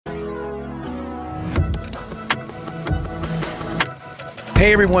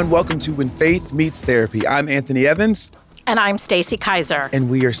Hey everyone, welcome to When Faith Meets Therapy. I'm Anthony Evans. And I'm Stacey Kaiser.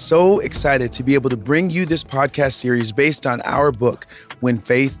 And we are so excited to be able to bring you this podcast series based on our book, When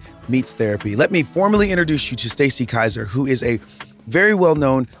Faith Meets Therapy. Let me formally introduce you to Stacey Kaiser, who is a very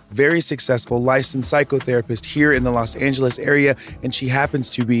well-known, very successful licensed psychotherapist here in the Los Angeles area, and she happens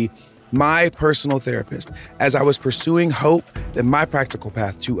to be my personal therapist. As I was pursuing hope and my practical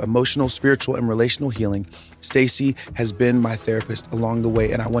path to emotional, spiritual, and relational healing, Stacey has been my therapist along the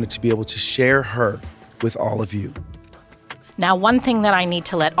way, and I wanted to be able to share her with all of you. Now, one thing that I need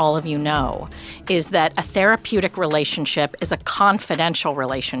to let all of you know is that a therapeutic relationship is a confidential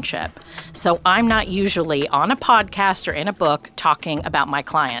relationship. So I'm not usually on a podcast or in a book talking about my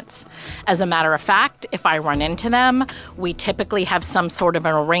clients. As a matter of fact, if I run into them, we typically have some sort of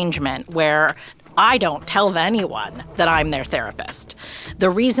an arrangement where I don't tell anyone that I'm their therapist. The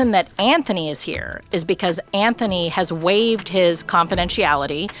reason that Anthony is here is because Anthony has waived his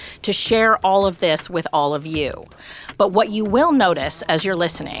confidentiality to share all of this with all of you. But what you will notice as you're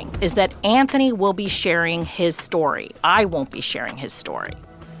listening is that Anthony will be sharing his story. I won't be sharing his story.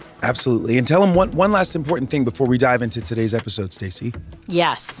 Absolutely. And tell him one last important thing before we dive into today's episode, Stacey.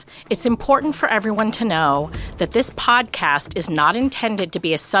 Yes. It's important for everyone to know that this podcast is not intended to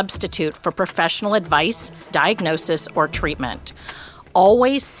be a substitute for professional advice, diagnosis, or treatment.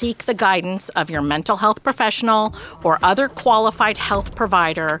 Always seek the guidance of your mental health professional or other qualified health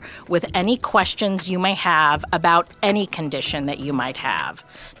provider with any questions you may have about any condition that you might have.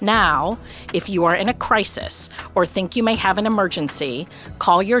 Now, if you are in a crisis or think you may have an emergency,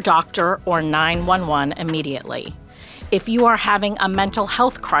 call your doctor or 911 immediately. If you are having a mental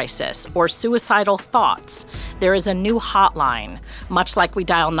health crisis or suicidal thoughts, there is a new hotline. Much like we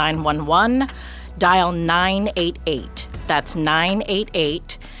dial 911, dial 988. That's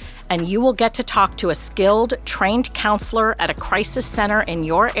 988, and you will get to talk to a skilled, trained counselor at a crisis center in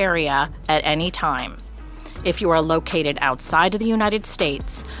your area at any time. If you are located outside of the United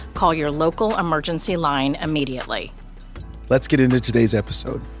States, call your local emergency line immediately. Let's get into today's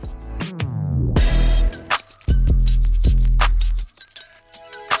episode.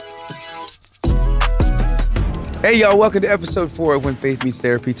 Hey y'all, welcome to episode 4 of When Faith Meets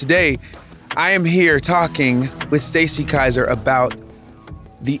Therapy. Today, I am here talking with Stacey Kaiser about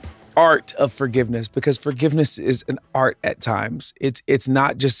the art of forgiveness, because forgiveness is an art at times. It's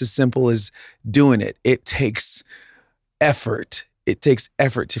not just as simple as doing it. It takes effort. It takes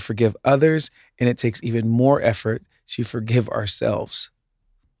effort to forgive others, and it takes even more effort to forgive ourselves.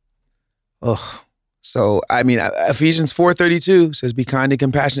 So, Ephesians 4:32 says, be kind and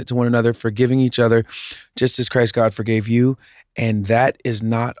compassionate to one another, forgiving each other, just as Christ God forgave you. And that is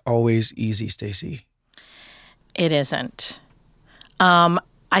not always easy, Stacey. It isn't.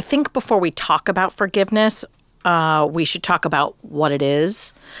 I think before we talk about forgiveness, we should talk about what it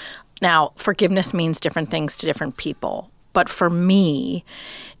is. Now, forgiveness means different things to different people. But for me,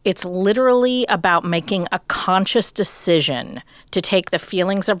 it's literally about making a conscious decision to take the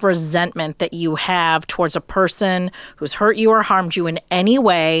feelings of resentment that you have towards a person who's hurt you or harmed you in any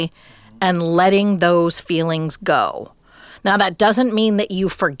way and letting those feelings go. Now, that doesn't mean that you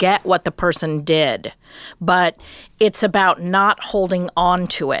forget what the person did, but it's about not holding on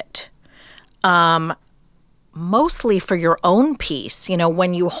to it. Mostly for your own peace. You know,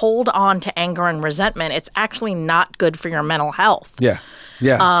 when you hold on to anger and resentment, it's actually not good for your mental health. Yeah.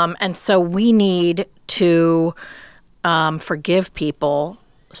 And so we need to forgive people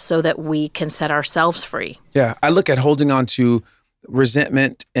so that we can set ourselves free. Yeah. I look at holding on to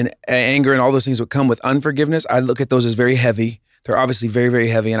resentment and anger and all those things that come with unforgiveness. I look at those as very heavy. They're obviously very, very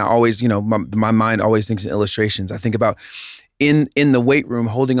heavy. And I always, my mind always thinks in illustrations. I think about in the weight room,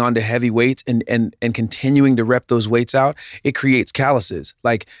 holding on to heavy weights and continuing to rep those weights out. It creates calluses.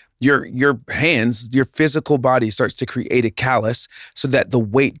 Like your hands, your physical body starts to create a callus so that the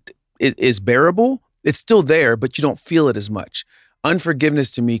weight is bearable. It's still there, but you don't feel it as much. Unforgiveness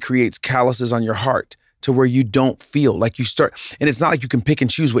to me creates calluses on your heart to where you don't feel like you start. And it's not like you can pick and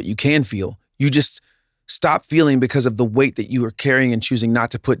choose what you can feel. You just stop feeling because of the weight that you are carrying and choosing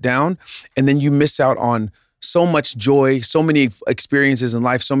not to put down. And then you miss out on so much joy, so many experiences in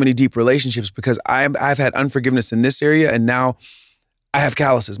life, so many deep relationships because I've had unforgiveness in this area. And now I have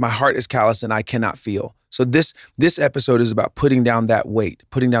calluses. My heart is callous and I cannot feel. So this episode is about putting down that weight,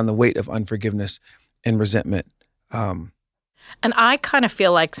 putting down the weight of unforgiveness and resentment. And I kind of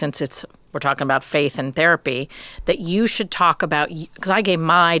feel like since we're talking about faith and therapy, that you should talk about, because I gave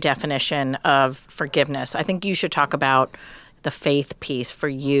my definition of forgiveness. I think you should talk about the faith piece for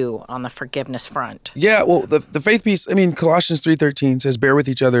you on the forgiveness front. Yeah, well, the faith piece, Colossians 3:13 says, bear with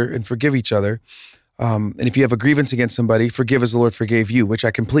each other and forgive each other. And if you have a grievance against somebody, forgive as the Lord forgave you, which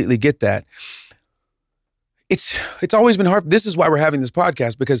I completely get that. It's always been hard. This is why we're having this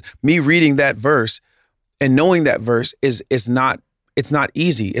podcast, because me reading that verse and knowing that verse is not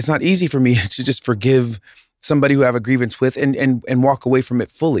easy. It's not easy for me to just forgive somebody who I have a grievance with and walk away from it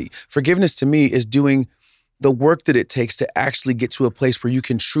fully. Forgiveness to me is doing the work that it takes to actually get to a place where you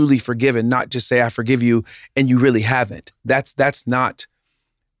can truly forgive and not just say, I forgive you, and you really haven't. That's not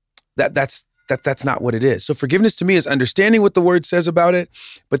what it is. So forgiveness to me is understanding what the word says about it,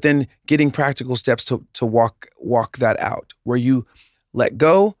 but then getting practical steps to walk that out, where you let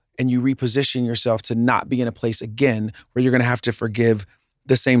go and you reposition yourself to not be in a place again where you're going to have to forgive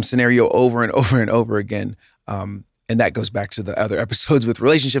the same scenario over and over and over again. And that goes back to the other episodes with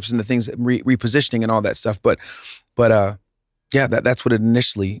relationships and the things that repositioning and all that stuff. But yeah, that's what it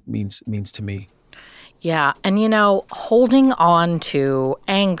initially means to me. Yeah. And, holding on to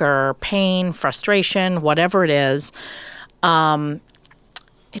anger, pain, frustration, whatever it is,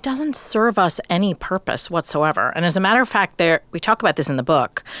 it doesn't serve us any purpose whatsoever. And as a matter of fact, we talk about this in the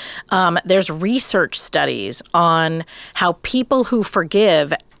book. There's research studies on how people who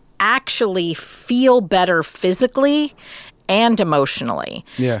forgive actually feel better physically and emotionally.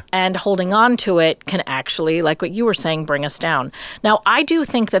 Yeah. And holding on to it can actually, like what you were saying, bring us down. Now, I do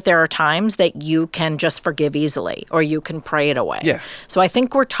think that there are times that you can just forgive easily or you can pray it away. Yeah. So I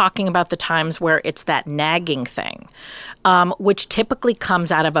think we're talking about the times where it's that nagging thing, which typically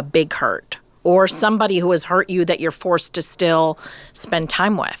comes out of a big hurt or somebody who has hurt you that you're forced to still spend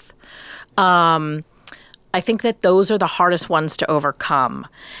time with. I think that those are the hardest ones to overcome.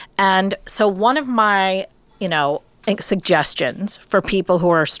 And so one of my, suggestions for people who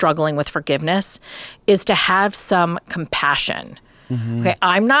are struggling with forgiveness is to have some compassion. Mm-hmm. Okay,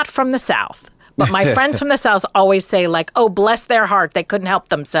 I'm not from the South, but my friends from the South always say like, oh, bless their heart, they couldn't help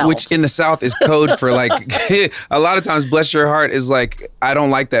themselves. Which in the South is code for like, a lot of times bless your heart is like, I don't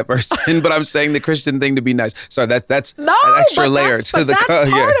like that person, but I'm saying the Christian thing to be nice. Sorry, that's an extra layer to the code.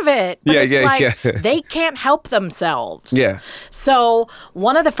 That's part of it. But Yeah. They can't help themselves. Yeah. So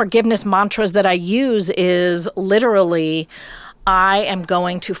one of the forgiveness mantras that I use is literally, I am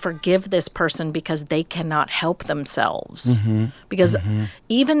going to forgive this person because they cannot help themselves. Mm-hmm. Because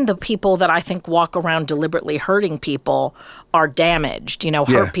even the people that I think walk around deliberately hurting people are damaged.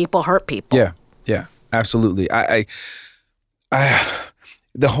 Hurt people hurt people. Yeah, absolutely. I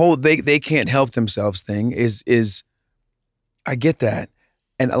the whole they can't help themselves thing is I get that.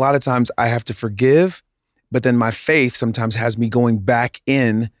 And a lot of times I have to forgive, but then my faith sometimes has me going back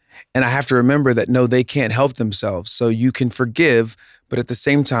in. And I have to remember that, no, they can't help themselves. So you can forgive, but at the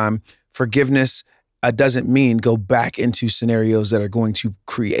same time, forgiveness doesn't mean go back into scenarios that are going to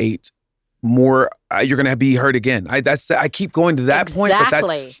create more, you're going to be hurt again. I keep going to that point,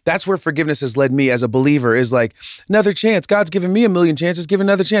 but that's where forgiveness has led me as a believer is like, another chance. God's given me 1,000,000 chances, give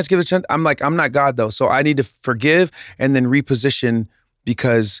another chance, give a chance. I'm like, I'm not God though. So I need to forgive and then reposition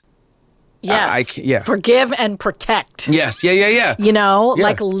because yes. Forgive and protect. Yes. Yeah.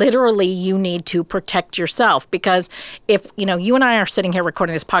 Like literally you need to protect yourself because if, you and I are sitting here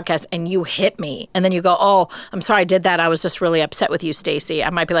recording this podcast and you hit me and then you go, oh, I'm sorry I did that. I was just really upset with you, Stacey.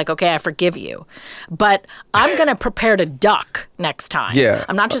 I might be like, okay, I forgive you. But I'm going to prepare to duck next time. Yeah.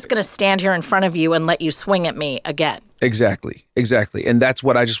 I'm not just going to stand here in front of you and let you swing at me again. Exactly. And that's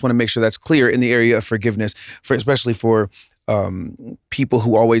what I just want to make sure that's clear in the area of forgiveness, especially for people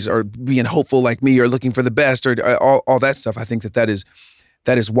who always are being hopeful like me or looking for the best or all that stuff. I think that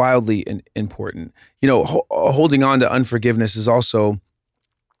is wildly important. Holding on to unforgiveness is also,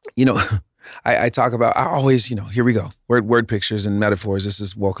 I talk about, I always, here we go, word pictures and metaphors. This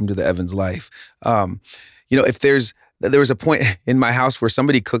is welcome to the Evans life. If there was a point in my house where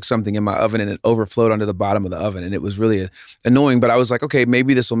somebody cooked something in my oven and it overflowed onto the bottom of the oven. And it was really annoying, but I was like, okay,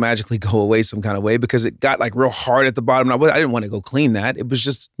 maybe this will magically go away some kind of way because it got like real hard at the bottom. And I didn't want to go clean that. It was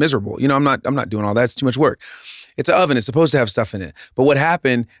just miserable. I'm not doing all that. It's too much work. It's an oven. It's supposed to have stuff in it. But what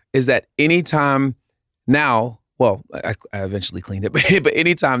happened is that anytime now, well, I eventually cleaned it, but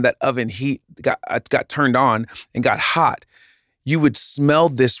anytime that oven heat got turned on and got hot, you would smell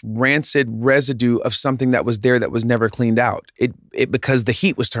this rancid residue of something that was there that was never cleaned out. It because the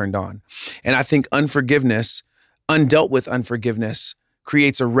heat was turned on. And I think undealt with unforgiveness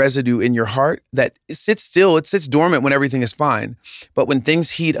creates a residue in your heart that sits still. It sits dormant when everything is fine. But when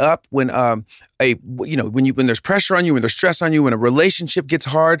things heat up, when when there's pressure on you, when there's stress on you, when a relationship gets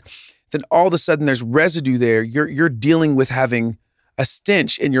hard, then all of a sudden there's residue there. You're dealing with having a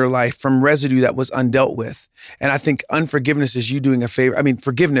stench in your life from residue that was undealt with. And I think unforgiveness is you doing a favor. I mean,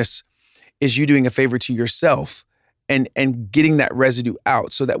 forgiveness is you doing a favor to yourself and getting that residue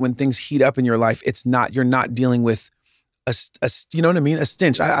out so that when things heat up in your life, you're not dealing with a you know what I mean? A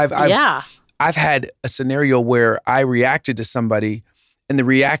stench. I've had a scenario where I reacted to somebody and the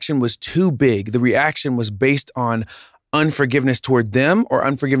reaction was too big. The reaction was based on unforgiveness toward them or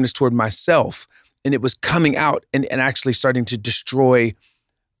unforgiveness toward myself. And it was coming out and actually starting to destroy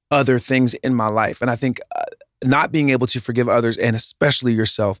other things in my life. And I think not being able to forgive others, and especially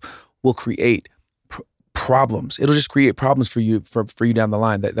yourself, will create problems. It'll just create problems for you down the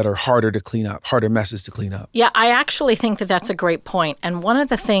line that are harder to clean up, harder messes to clean up. Yeah, I actually think that that's a great point. And one of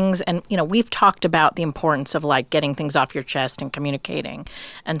the things, and we've talked about the importance of like getting things off your chest and communicating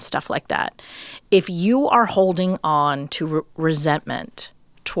and stuff like that. If you are holding on to resentment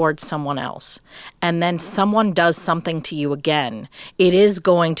towards someone else, and then someone does something to you again, it is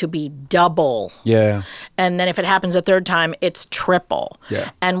going to be double. Yeah. And then if it happens a third time, it's triple.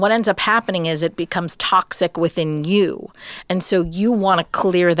 Yeah. And what ends up happening is it becomes toxic within you. And so you want to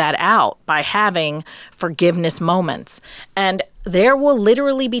clear that out by having forgiveness moments. And there will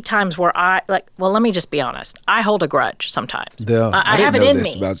literally be times where let me just be honest. I hold a grudge sometimes. I have it in me. I didn't know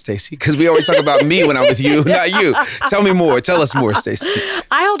this about Stacey, because we always talk about me when I'm with you, not you. Tell me more. Tell us more, Stacey.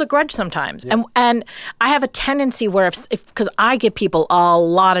 I hold a grudge sometimes. Yeah. And I have a tendency where because I give people a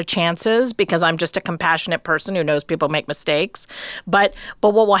lot of chances because I'm just a compassionate person who knows people make mistakes. But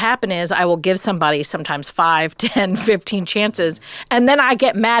what will happen is I will give somebody sometimes 5, 10, 15 chances, and then I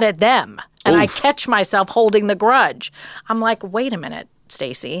get mad at them. And I catch myself holding the grudge. I'm like, wait a minute,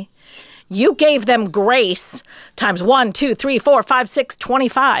 Stacey. You gave them grace times 1, 2, 3, 4, 5, 6,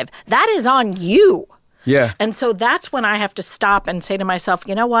 25. That is on you. Yeah. And so that's when I have to stop and say to myself,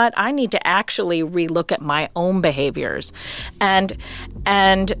 you know what? I need to actually relook at my own behaviors. And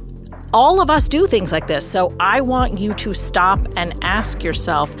all of us do things like this. So I want you to stop and ask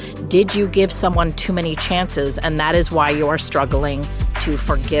yourself, did you give someone too many chances? And that is why you are struggling to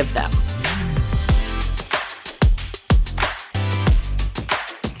forgive them.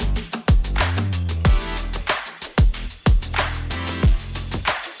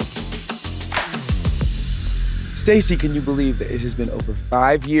 Stacey, can you believe that it has been over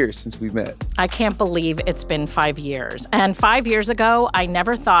 5 years since we met? I can't believe it's been 5 years. And 5 years ago, I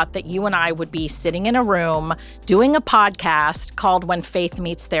never thought that you and I would be sitting in a room doing a podcast called When Faith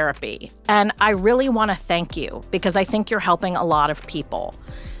Meets Therapy. And I really want to thank you because I think you're helping a lot of people.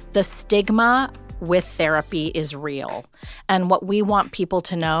 The stigma with therapy is real. And what we want people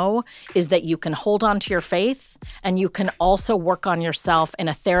to know is that you can hold on to your faith and you can also work on yourself in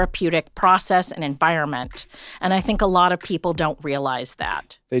a therapeutic process and environment. And I think a lot of people don't realize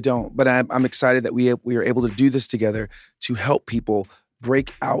that. They don't. But I'm excited that we are able to do this together to help people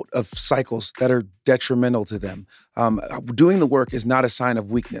break out of cycles that are detrimental to them. Doing the work is not a sign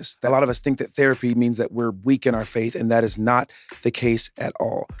of weakness. A lot of us think that therapy means that we're weak in our faith, and that is not the case at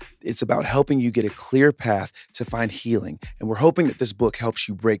all. It's about helping you get a clear path to find healing, and we're hoping that this book helps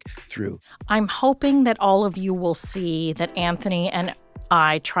you break through. I'm hoping that all of you will see that Anthony and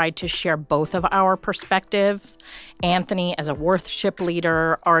I tried to share both of our perspectives, Anthony as a worship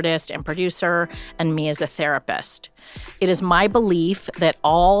leader, artist, and producer, and me as a therapist. It is my belief that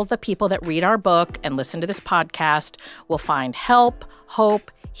all the people that read our book and listen to this podcast will find help,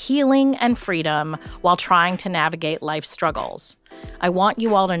 hope, healing, and freedom while trying to navigate life's struggles. I want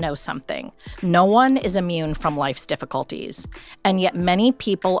you all to know something. No one is immune from life's difficulties, and yet many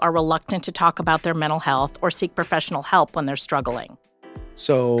people are reluctant to talk about their mental health or seek professional help when they're struggling.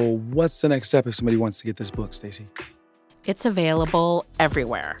 So what's the next step if somebody wants to get this book, Stacey? It's available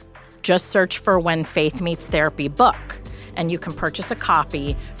everywhere. Just search for When Faith Meets Therapy book, and you can purchase a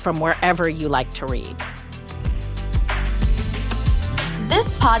copy from wherever you like to read.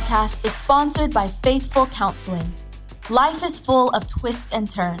 This podcast is sponsored by Faithful Counseling. Life is full of twists and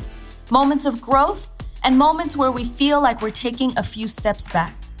turns, moments of growth, and moments where we feel like we're taking a few steps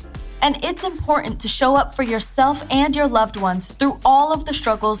back. And it's important to show up for yourself and your loved ones through all of the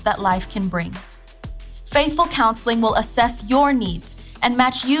struggles that life can bring. Faithful Counseling will assess your needs and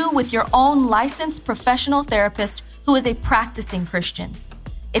match you with your own licensed professional therapist who is a practicing Christian.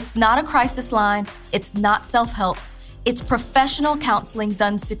 It's not a crisis line, it's not self-help, it's professional counseling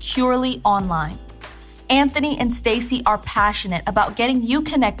done securely online. Anthony and Stacey are passionate about getting you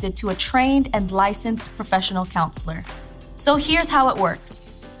connected to a trained and licensed professional counselor. So here's how it works.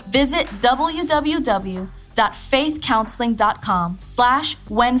 Visit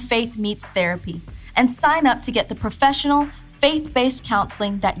www.faithcounseling.com/whenfaithmeetstherapy and sign up to get the professional, faith-based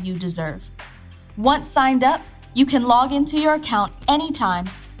counseling that you deserve. Once signed up, you can log into your account anytime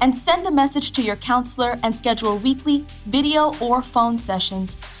And send a message to your counselor and schedule weekly video or phone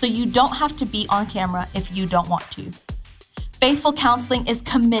sessions so you don't have to be on camera if you don't want to. Faithful Counseling is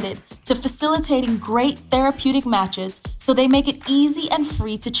committed to facilitating great therapeutic matches, so they make it easy and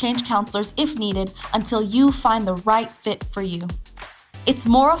free to change counselors if needed until you find the right fit for you. It's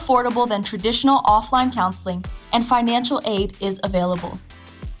more affordable than traditional offline counseling, and financial aid is available.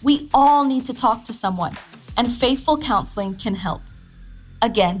 We all need to talk to someone, and Faithful Counseling can help.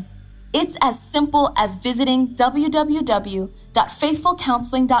 Again, it's as simple as visiting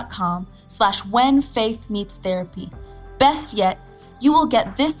www.faithfulcounseling.com/whenfaithmeetstherapy. Best yet, you will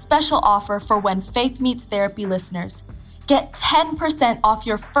get this special offer for When Faith Meets Therapy listeners. Get 10% off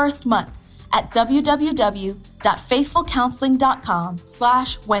your first month at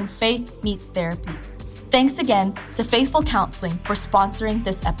www.faithfulcounseling.com/whenfaithmeetstherapy. Thanks again to Faithful Counseling for sponsoring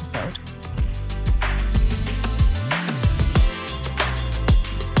this episode.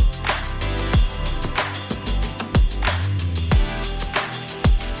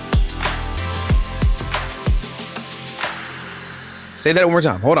 Say that one more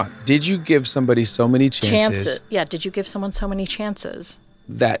time. Hold on. Did you give somebody so many chances? Yeah. Did you give someone so many chances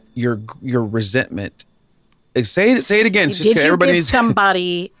that your resentment? Say it again. Did you give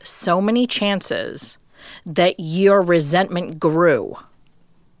somebody so many chances that your resentment grew,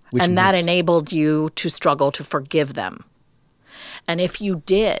 and that enabled you to struggle to forgive them? And if you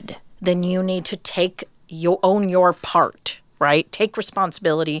did, then you need to own your part. Right? Take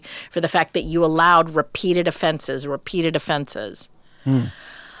responsibility for the fact that you allowed repeated offenses.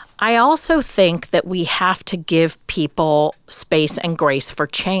 I also think that we have to give people space and grace for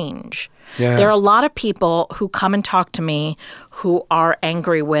change. Yeah. There are a lot of people who come and talk to me who are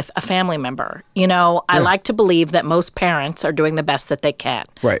angry with a family member. I like to believe that most parents are doing the best that they can.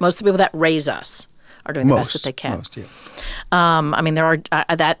 Right. Most of the people that raise us are doing the best that they can. Most, yeah. There are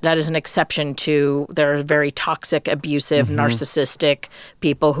that is an exception to there are very toxic, abusive, narcissistic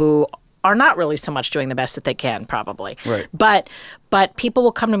people who are not really so much doing the best that they can, probably. Right. But people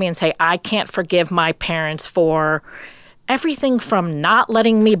will come to me and say, I can't forgive my parents for everything from not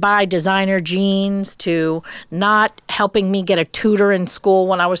letting me buy designer jeans to not helping me get a tutor in school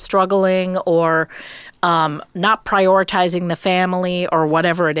when I was struggling, or not prioritizing the family, or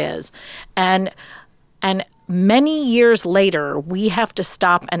whatever it is. And many years later, we have to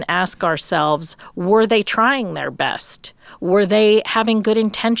stop and ask ourselves, were they trying their best? Were they having good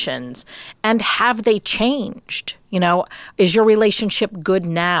intentions? And have they changed? Is your relationship good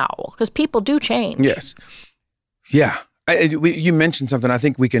now? Because people do change. Yes. Yeah. You mentioned something. I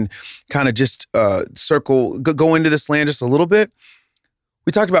think we can kind of just go into this land just a little bit.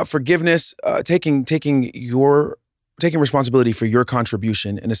 We talked about forgiveness, taking responsibility for your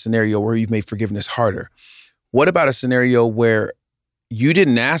contribution in a scenario where you've made forgiveness harder. What about a scenario where you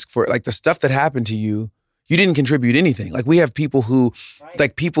didn't ask for it? Like the stuff that happened to you, you didn't contribute anything. Like we have people who,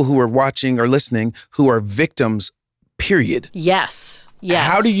 people who are watching or listening who are victims, period. Yes.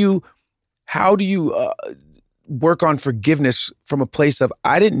 How do you work on forgiveness from a place of,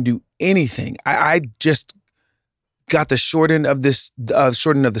 I didn't do anything. I just got the short end of the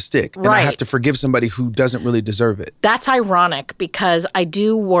stick, and I have to forgive somebody who doesn't really deserve it. That's ironic because I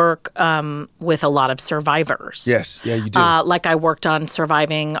do work with a lot of survivors. Yes, yeah, you do. Like I worked on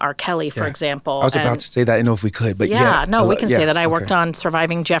Surviving R. Kelly, for example. I was about to say that, I know if we could, but we can say that. I worked on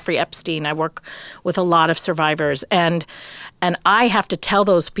Surviving Jeffrey Epstein. I work with a lot of survivors, and I have to tell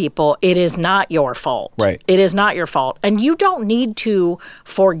those people, it is not your fault. Right. It is not your fault. And you don't need to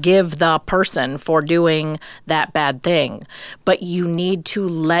forgive the person for doing that bad thing, but you need to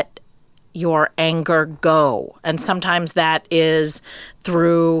let your anger go. And sometimes that is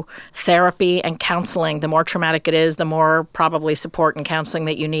through therapy and counseling. The more traumatic it is, the more probably support and counseling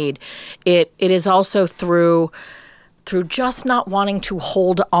that you need. It is also through just not wanting to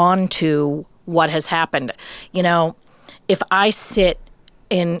hold on to what has happened. If I sit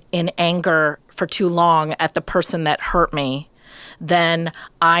in anger for too long at the person that hurt me, then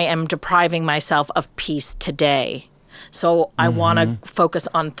I am depriving myself of peace today. So I want to focus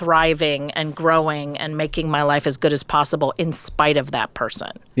on thriving and growing and making my life as good as possible in spite of that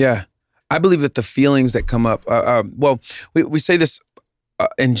person. Yeah. I believe that the feelings that come up, we say this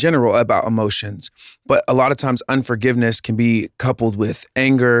in general about emotions, but a lot of times unforgiveness can be coupled with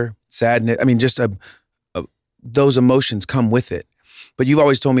anger, sadness. I mean, just those emotions come with it. But you've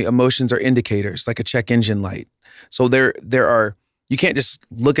always told me emotions are indicators, like a check engine light. So there are, you can't just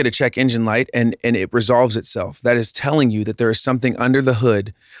look at a check engine light and it resolves itself. That is telling you that there is something under the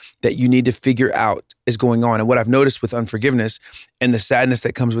hood that you need to figure out is going on. And what I've noticed with unforgiveness and the sadness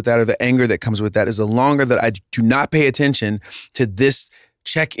that comes with that, or the anger that comes with that, is the longer that I do not pay attention to this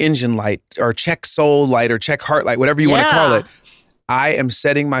check engine light or check soul light or check heart light, whatever you want to call it, I am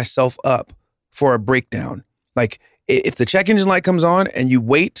setting myself up for a breakdown. Like if the check engine light comes on and you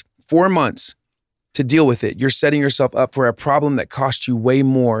wait 4 months to deal with it, you're setting yourself up for a problem that cost you way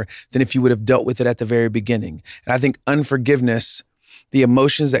more than if you would have dealt with it at the very beginning. And I think unforgiveness, the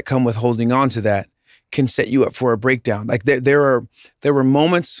emotions that come with holding on to that, can set you up for a breakdown. Like there were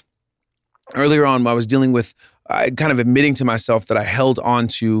moments earlier on when I was dealing with kind of admitting to myself that I held on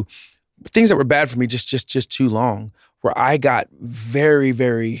to things that were bad for me just too long, where I got very,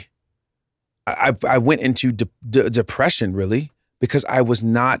 very, I went into depression really, because I was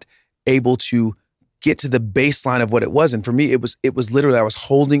not able to get to the baseline of what it was. And for me, it was literally, I was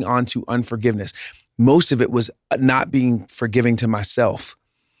holding on to unforgiveness. Most of it was not being forgiving to myself,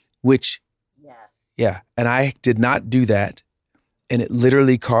 which, yeah. And I did not do that. And it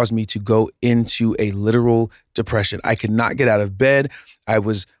literally caused me to go into a literal depression. I could not get out of bed. I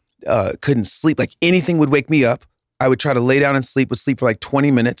couldn't sleep. Like anything would wake me up. I would try to lay down and sleep, would sleep for like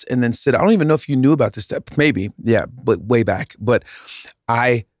 20 minutes and then sit. I don't even know if you knew about this step. Maybe, yeah, but way back. But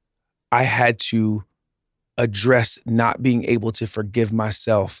I had to address not being able to forgive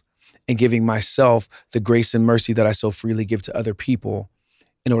myself and giving myself the grace and mercy that I so freely give to other people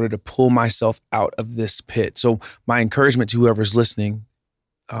in order to pull myself out of this pit. So my encouragement to whoever's listening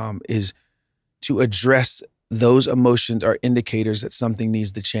is to address those emotions are indicators that something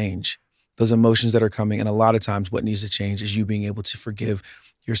needs to change. Those emotions that are coming. And a lot of times what needs to change is you being able to forgive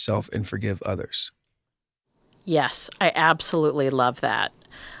yourself and forgive others. Yes, I absolutely love that.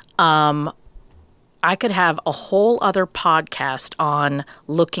 I could have a whole other podcast on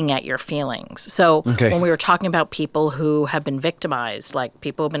looking at your feelings. So when we were talking about people who have been victimized, like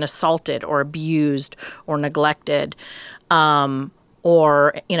people who have been assaulted or abused or neglected,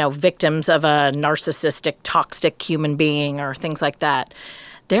 or, victims of a narcissistic, toxic human being or things like that,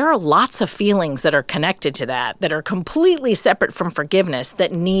 there are lots of feelings that are connected to that are completely separate from forgiveness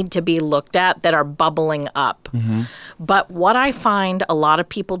that need to be looked at, that are bubbling up. Mm-hmm. But what I find a lot of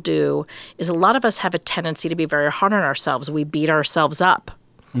people do is a lot of us have a tendency to be very hard on ourselves. We beat ourselves up.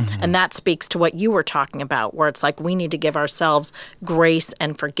 Mm-hmm. And that speaks to what you were talking about, where it's like we need to give ourselves grace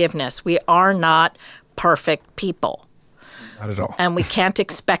and forgiveness. We are not perfect people. Not at all. And we can't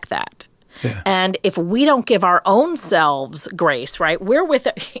expect that. Yeah. And if we don't give our own selves grace, right? You're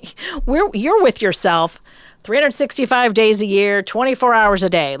with yourself 365 days a year, 24 hours a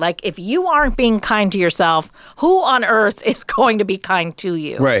day. Like if you aren't being kind to yourself, who on earth is going to be kind to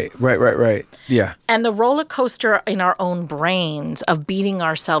you? Right. Yeah. And the roller coaster in our own brains of beating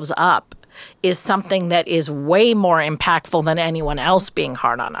ourselves up is something that is way more impactful than anyone else being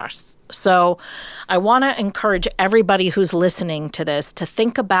hard on us. So I want to encourage everybody who's listening to this to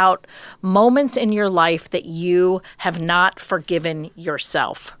think about moments in your life that you have not forgiven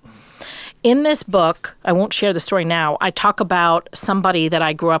yourself. In this book, I won't share the story now, I talk about somebody that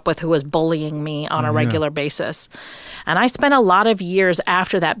I grew up with who was bullying me on a regular basis. And I spent a lot of years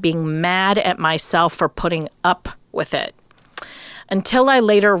after that being mad at myself for putting up with it, until I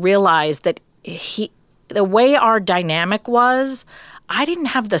later realized that the way our dynamic was, I didn't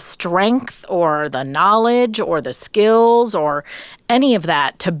have the strength or the knowledge or the skills or any of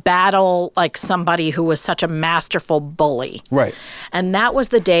that to battle like somebody who was such a masterful bully. Right. And that was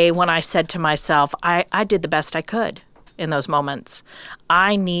the day when I said to myself, I did the best I could in those moments.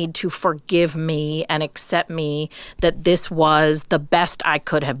 I need to forgive me and accept me that this was the best I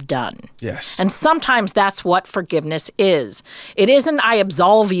could have done. Yes. And sometimes that's what forgiveness is. It isn't I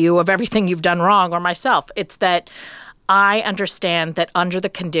absolve you of everything you've done wrong or myself. It's that I understand that under the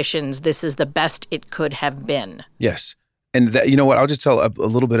conditions, this is the best it could have been. Yes. And that, you know what, I'll just tell a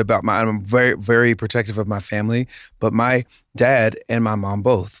little bit about I'm very, very protective of my family, but my dad and my mom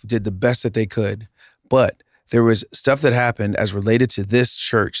both did the best that they could. But there was stuff that happened as related to this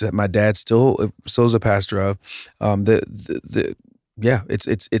church that my dad still is a pastor of.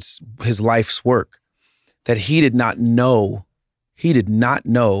 It's his life's work that he did not know. He did not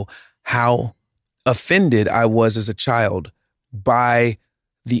know how offended I was as a child by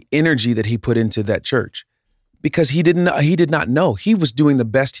the energy that he put into that church, because he did not know. He was doing the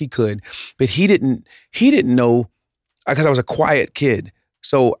best he could, but he didn't know, because I was a quiet kid.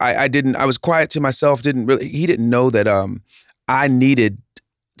 So I was quiet to myself, he didn't know that I needed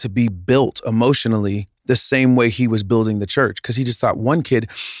to be built emotionally the same way he was building the church, because he just thought one kid,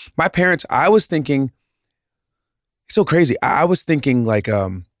 my parents, I was thinking, so crazy. I was thinking like,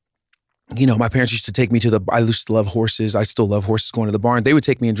 my parents used to take me I used to love horses. I still love horses, going to the barn. They would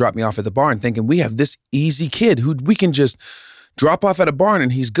take me and drop me off at the barn thinking we have this easy kid who we can just drop off at a barn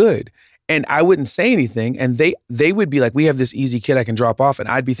and he's good. And I wouldn't say anything. And they would be like, we have this easy kid I can drop off. And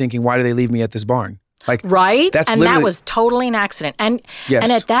I'd be thinking, why do they leave me at this barn? Like, right? That's and that was totally an accident. And yes.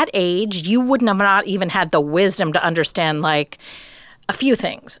 And at that age, you wouldn't have not even had the wisdom to understand, like, a few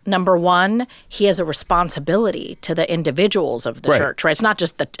things. Number one, he has a responsibility to the individuals of the church, right? It's not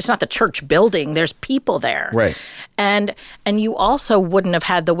the church building. There's people there. Right. And you also wouldn't have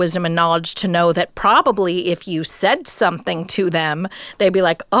had the wisdom and knowledge to know that probably if you said something to them, they'd be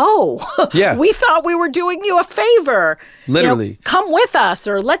like, oh, yeah. we thought we were doing you a favor. Literally. You know, come with us,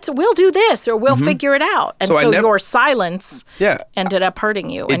 or we'll do this, or we'll figure it out. And so your silence ended up hurting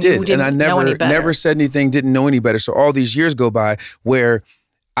you. It and did. You didn't and I know any better. never said anything, didn't know any better. So all these years go by where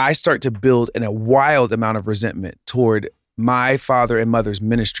I start to build a wild amount of resentment toward my father and mother's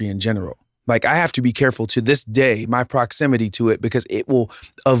ministry in general. Like, I have to be careful to this day, my proximity to it, because it will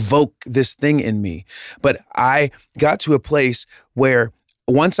evoke this thing in me. But I got to a place where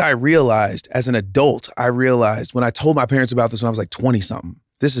once I realized as an adult, when I told my parents about this when I was like 20 something,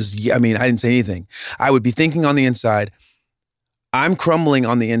 I didn't say anything. I would be thinking on the inside, I'm crumbling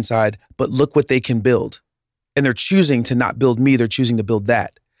on the inside, but look what they can build. And they're choosing to not build me, they're choosing to build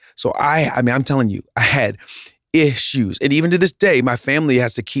that. So I'm telling you, I had issues. And even to this day, my family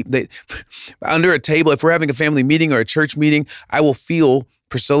has to keep under a table. If we're having a family meeting or a church meeting, I will feel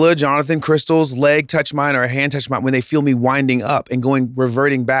Priscilla, Jonathan, Crystal's leg touch mine or a hand touch mine when they feel me winding up and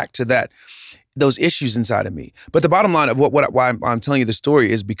reverting back to those issues inside of me. But the bottom line of why I'm telling you the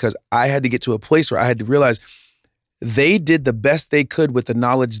story is because I had to get to a place where I had to realize they did the best they could with the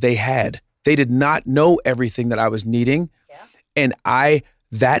knowledge they had. They did not know everything that I was needing. Yeah. And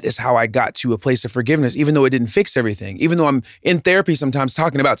that is how I got to a place of forgiveness, even though it didn't fix everything. Even though I'm in therapy sometimes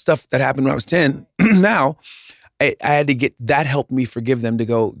talking about stuff that happened when I was 10, now I had to get, that helped me forgive them to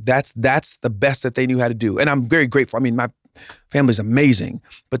go, that's the best that they knew how to do. And I'm very grateful. I mean, my family's amazing,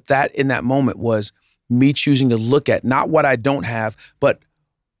 but that in that moment was me choosing to look at not what I don't have, but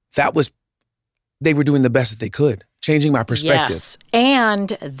they were doing the best that they could. Changing my perspective. Yes. And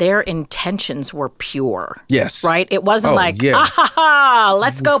their intentions were pure. Yes. Right? It wasn't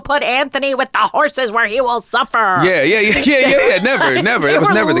let's go put Anthony with the horses where he will suffer. Yeah. Never. That was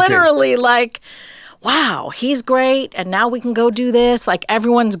never the case. Literally like, wow, he's great, and now we can go do this. Like,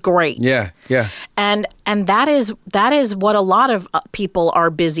 everyone's great. Yeah. And that is what a lot of people are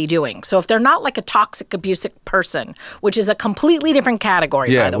busy doing. So if they're not like a toxic, abusive person, which is a completely different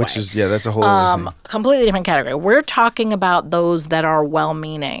category, by the way. That's a whole other thing. Completely different category. We're talking about those that are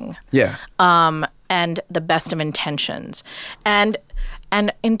well-meaning. Yeah. And the best of intentions. And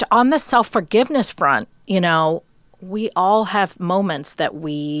on the self-forgiveness front, we all have moments that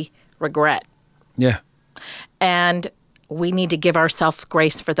we regret. Yeah. And we need to give ourselves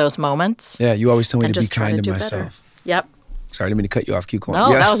grace for those moments. Yeah, you always tell me to be kind to myself. Better. Yep. Sorry, I didn't mean to cut you off. Keep going. No,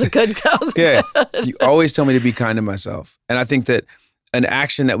 yes. That was good. You always tell me to be kind to myself. And I think that an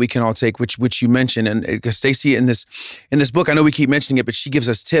action that we can all take, which you mentioned, and because Stacey in this book, I know we keep mentioning it, but she gives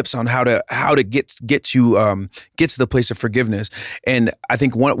us tips on how to get to the place of forgiveness. And I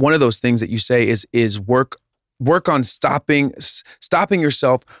think one of those things that you say is work on stopping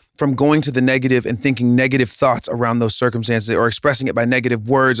yourself from going to the negative and thinking negative thoughts around those circumstances or expressing it by negative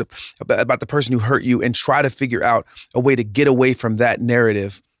words about the person who hurt you, and try to figure out a way to get away from that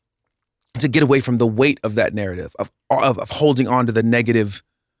narrative, to get away from the weight of that narrative, of holding on to the negative,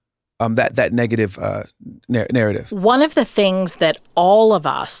 that negative narrative. One of the things that all of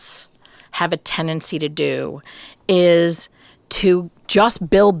us have a tendency to do is to just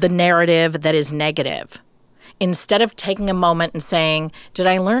build the narrative that is negative, instead of taking a moment and saying, did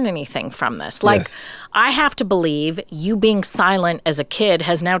I learn anything from this? Like, yes. I have to believe you being silent as a kid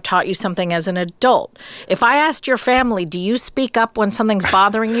has now taught you something as an adult. If I asked your family, do you speak up when something's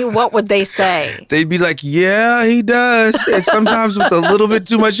bothering you? What would they say? They'd be like, yeah, he does. And sometimes with a little bit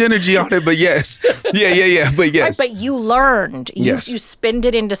too much energy on it, but yes. Yeah, but yes. Right, but you learned. Yes. You spinned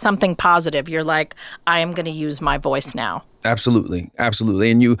it into something positive. You're like, I am going to use my voice now. Absolutely.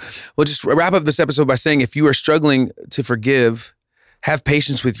 And we'll just wrap up this episode by saying, if you are struggling to forgive, have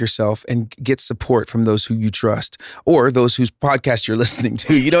patience with yourself and get support from those who you trust, or those whose podcast you're listening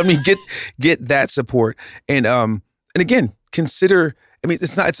to. You know what I mean? Get that support. And again, consider, I mean,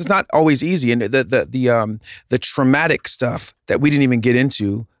 it's not always easy. And the traumatic stuff that we didn't even get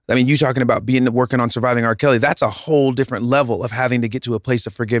into, I mean, you talking about working on surviving R. Kelly, that's a whole different level of having to get to a place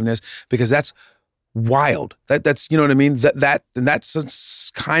of forgiveness, because that's wild. That's, you know what I mean?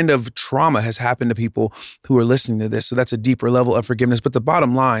 That's kind of trauma has happened to people who are listening to this. So that's a deeper level of forgiveness. But the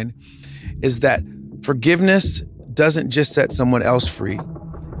bottom line is that forgiveness doesn't just set someone else free.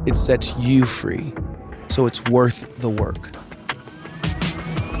 It sets you free. So it's worth the work.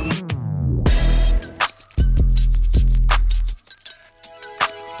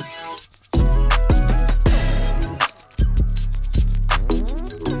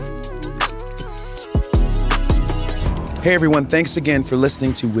 Hey everyone, thanks again for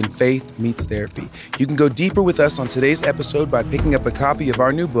listening to When Faith Meets Therapy. You can go deeper with us on today's episode by picking up a copy of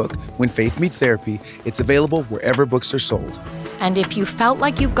our new book, When Faith Meets Therapy. It's available wherever books are sold. And if you felt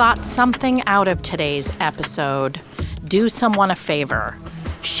like you got something out of today's episode, do someone a favor.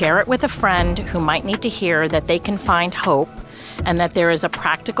 Share it with a friend who might need to hear that they can find hope and that there is a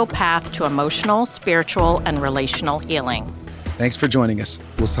practical path to emotional, spiritual, and relational healing. Thanks for joining us.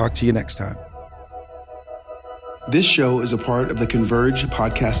 We'll talk to you next time. This show is a part of the Converge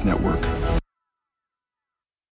Podcast Network.